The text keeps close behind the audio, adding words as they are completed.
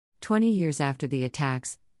20 years after the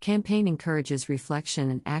attacks, campaign encourages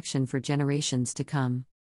reflection and action for generations to come.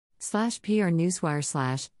 /PR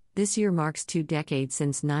Newswire / This year marks 2 decades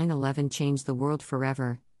since 9/11 changed the world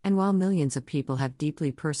forever, and while millions of people have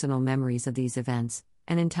deeply personal memories of these events,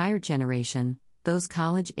 an entire generation, those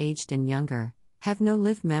college-aged and younger, have no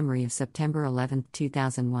lived memory of September 11,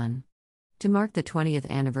 2001. To mark the 20th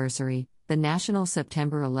anniversary, the National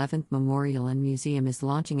September 11th Memorial and Museum is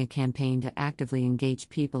launching a campaign to actively engage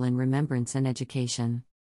people in remembrance and education.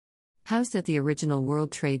 Housed at the original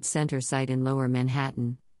World Trade Center site in Lower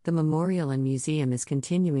Manhattan, the Memorial and Museum is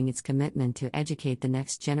continuing its commitment to educate the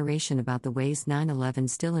next generation about the ways 9/11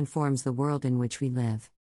 still informs the world in which we live.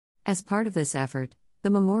 As part of this effort, the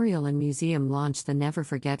Memorial and Museum launched the Never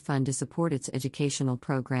Forget Fund to support its educational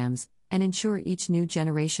programs and ensure each new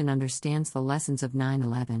generation understands the lessons of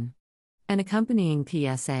 9/11. An accompanying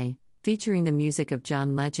PSA, featuring the music of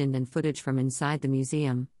John Legend and footage from inside the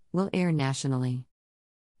museum, will air nationally.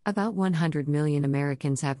 About 100 million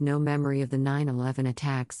Americans have no memory of the 9/11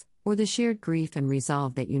 attacks, or the shared grief and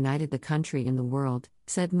resolve that united the country and the world,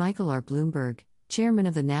 said Michael R. Bloomberg, chairman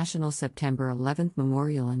of the National September 11th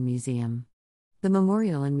Memorial and Museum. The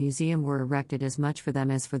memorial and museum were erected as much for them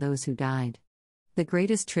as for those who died. The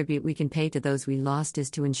greatest tribute we can pay to those we lost is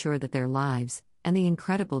to ensure that their lives, and the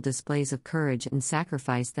incredible displays of courage and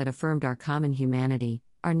sacrifice that affirmed our common humanity,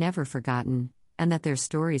 are never forgotten, and that their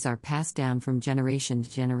stories are passed down from generation to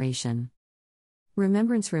generation.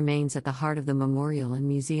 Remembrance remains at the heart of the Memorial and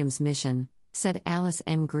Museum's mission, said Alice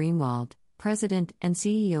M. Greenwald, President and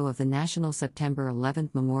CEO of the National September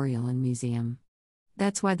 11th Memorial and Museum.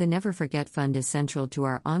 That's why the Never Forget Fund is central to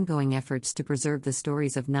our ongoing efforts to preserve the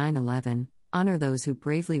stories of 9/11, honor those who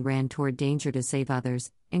bravely ran toward danger to save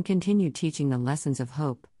others, and continue teaching the lessons of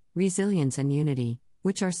hope, resilience and unity,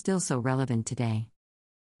 which are still so relevant today.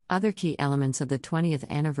 Other key elements of the 20th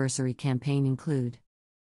anniversary campaign include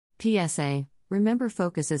PSA, Remember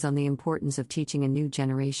focuses on the importance of teaching a new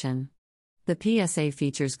generation. The PSA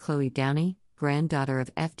features Chloe Downey, granddaughter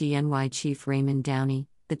of FDNY Chief Raymond Downey,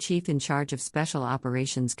 the chief in charge of Special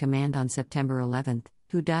Operations Command on September 11,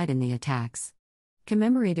 who died in the attacks.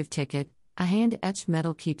 Commemorative ticket, a hand-etched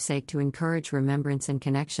metal keepsake to encourage remembrance and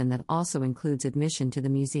connection that also includes admission to the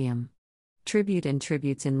museum. Tribute and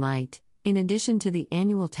tributes in light. In addition to the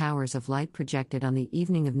annual Towers of Light projected on the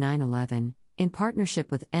evening of 9/11, in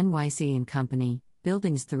partnership with NYC & Company,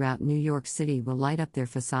 buildings throughout New York City will light up their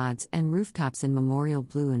facades and rooftops in memorial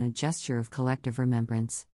blue in a gesture of collective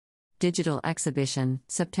remembrance. Digital exhibition,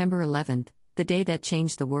 September 11th, The Day That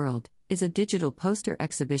Changed the World, is a digital poster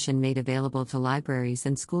exhibition made available to libraries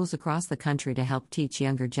and schools across the country to help teach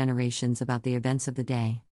younger generations about the events of the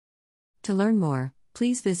day. To learn more,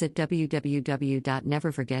 please visit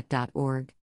www.neverforget.org.